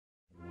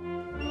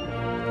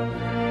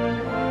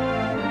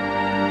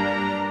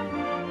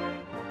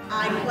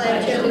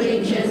pledge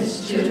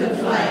allegiance to the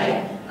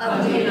flag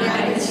of the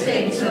United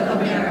States of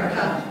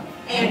America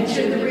and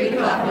to the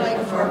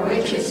republic for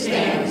which it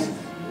stands,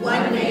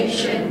 one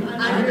nation,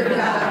 under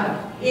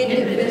God,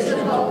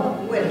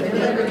 indivisible, with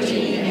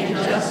liberty and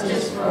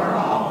justice for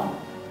all.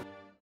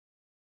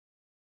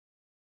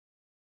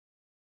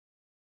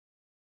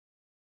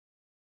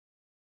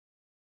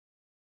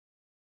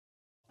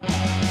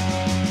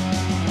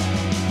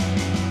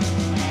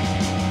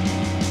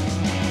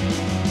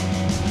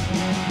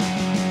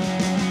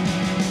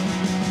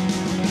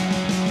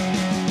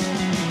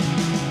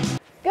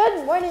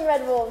 Good morning,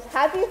 Red Wolves.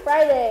 Happy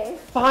Friday.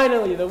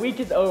 Finally, the week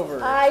is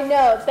over. I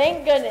know,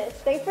 thank goodness.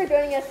 Thanks for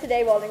joining us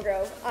today, Walden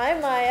Grove.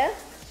 I'm Maya.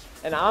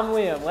 And I'm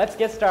Liam. Let's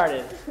get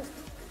started.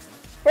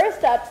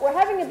 First up, we're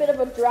having a bit of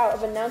a drought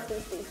of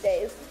announcements these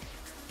days.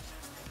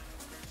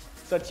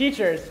 So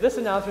teachers, this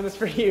announcement is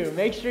for you.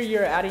 Make sure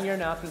you're adding your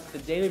announcements to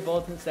the daily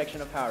bulletin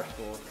section of Power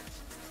School.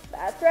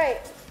 That's right.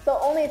 So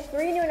only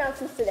 3 new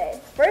announcements today.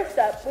 First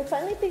up, we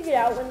finally figured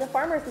out when the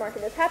farmers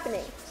market is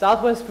happening.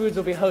 Southwest Foods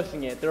will be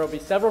hosting it. There will be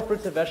several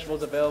fruits and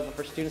vegetables available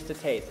for students to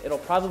taste. It'll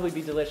probably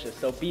be delicious,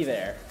 so be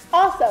there.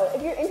 Also,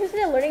 if you're interested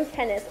in learning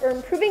tennis or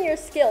improving your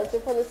skills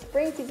before the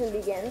spring season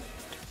begins,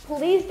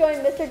 please join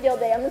Mr.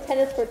 Gilday on the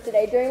tennis courts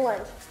today during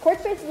lunch. Court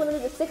space is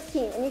limited to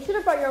 16, and you should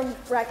have brought your own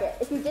racket.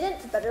 If you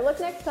didn't, better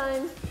luck next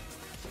time.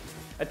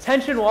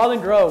 Attention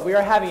Walden Grove, we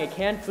are having a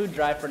canned food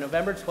drive for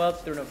November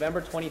 12th through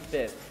November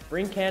 25th.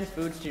 Bring canned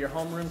foods to your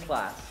homeroom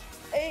class.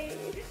 Hey.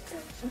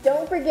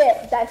 Don't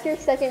forget, that's your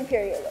second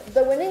period.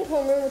 The winning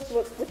homeroom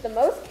with the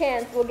most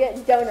cans will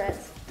get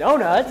donuts.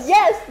 Donuts?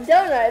 Yes,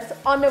 donuts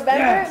on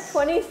November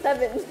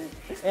 27th.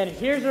 And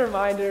here's a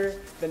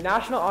reminder, the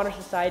National Honor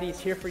Society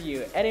is here for you.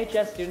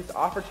 NHS students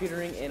offer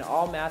tutoring in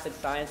all math and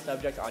science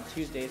subjects on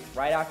Tuesdays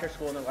right after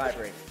school in the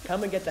library.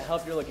 Come and get the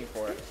help you're looking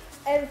for.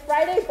 And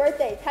Friday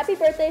birthdays. Happy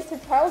birthdays to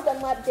Charles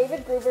Dunlap,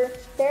 David Gruber,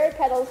 Sarah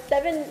Kettles,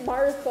 Seven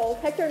Marisol,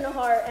 Hector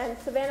Nahar, and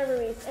Savannah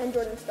Ruiz, and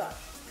Jordan Scott.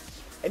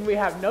 And we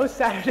have no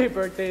Saturday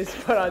birthdays,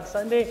 but on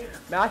Sunday,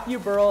 Matthew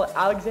Burrell,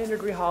 Alexander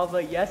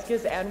Grijalva,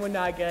 Yeskis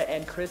Anwanaga,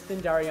 and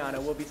Kristen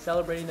Dariana will be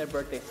celebrating their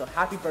birthday. So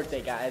happy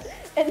birthday, guys.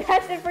 And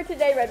that's it for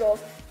today, Red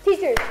Wolves.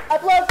 Teachers,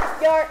 upload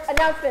your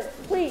announcements,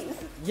 please.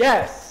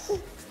 Yes.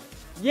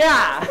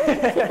 Yeah.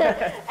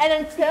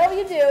 And until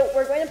you do,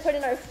 we're going to put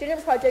in our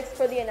student projects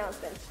for the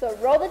announcements. So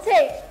roll the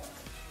tape.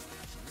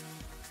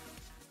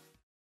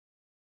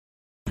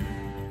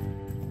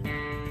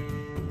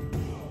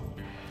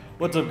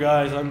 What's up,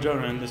 guys? I'm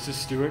Jonah and this is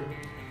Stuart.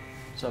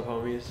 What's up,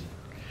 homies?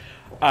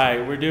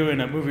 Alright, we're doing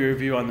a movie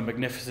review on The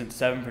Magnificent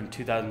Seven from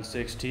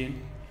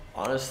 2016.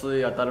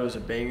 Honestly, I thought it was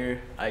a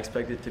banger. I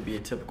expected it to be a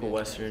typical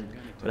Western,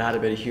 but it had a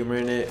bit of humor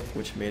in it,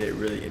 which made it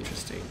really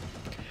interesting.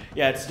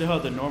 Yeah, it still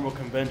had the normal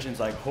conventions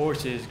like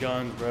horses,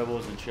 guns,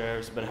 rebels, and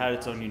sheriffs, but it had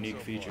its own unique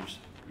features.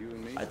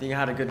 I think it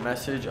had a good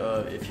message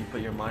of if you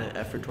put your mind and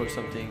effort towards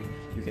something,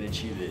 you can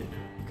achieve it.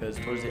 Because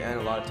towards the end,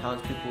 a lot of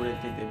townspeople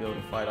didn't think they'd be able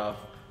to fight off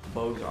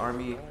Bogue's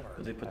army,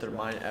 but they put their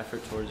mind and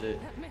effort towards it,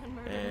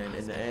 and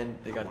in the end,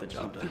 they got the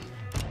job done.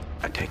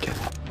 I take it.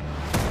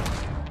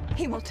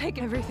 He will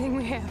take everything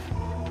we have.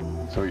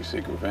 So you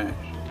seek revenge?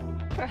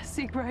 I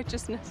seek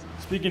righteousness.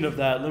 Speaking of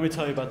that, let me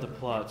tell you about the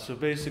plot. So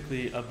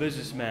basically, a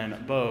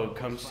businessman, Bogue,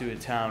 comes to a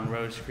town,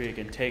 Rose Creek,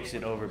 and takes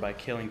it over by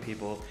killing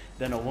people.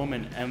 Then a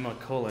woman, Emma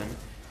Cullen,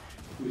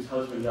 whose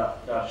husband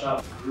got shot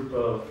with a group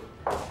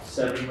of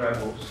 7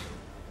 rebels,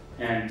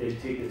 and they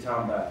take the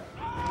town back.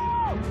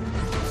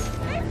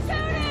 They're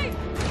shooting!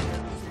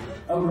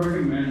 I would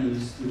recommend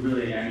this to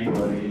really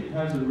anybody. It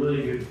has a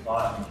really good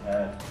plot and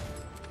cast.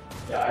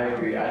 Yeah, I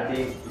agree. I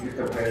think you could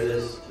compare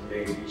this to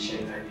maybe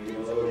Shanghai a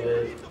little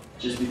bit,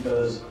 just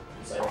because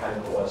it's like kind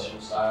of a Western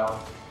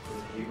style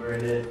with humor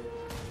in it,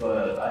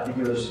 but I think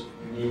it was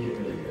unique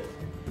and really good.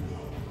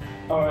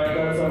 Alright,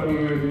 that's our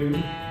movie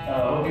review.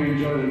 Hope you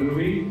enjoyed the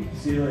movie.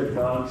 See you later,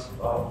 dogs.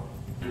 Wow.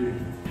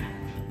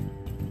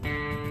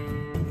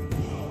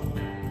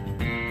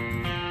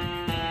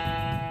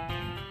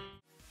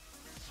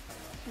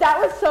 That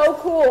was so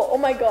cool. Oh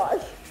my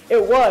gosh.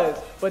 It was,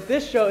 but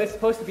this show is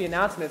supposed to be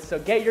announcements, so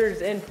get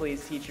yours in,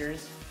 please,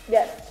 teachers.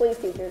 Yes, please,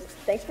 teachers.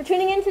 Thanks for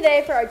tuning in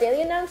today for our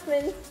daily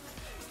announcements.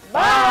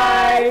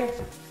 Bye!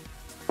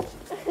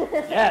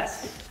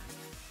 Yes.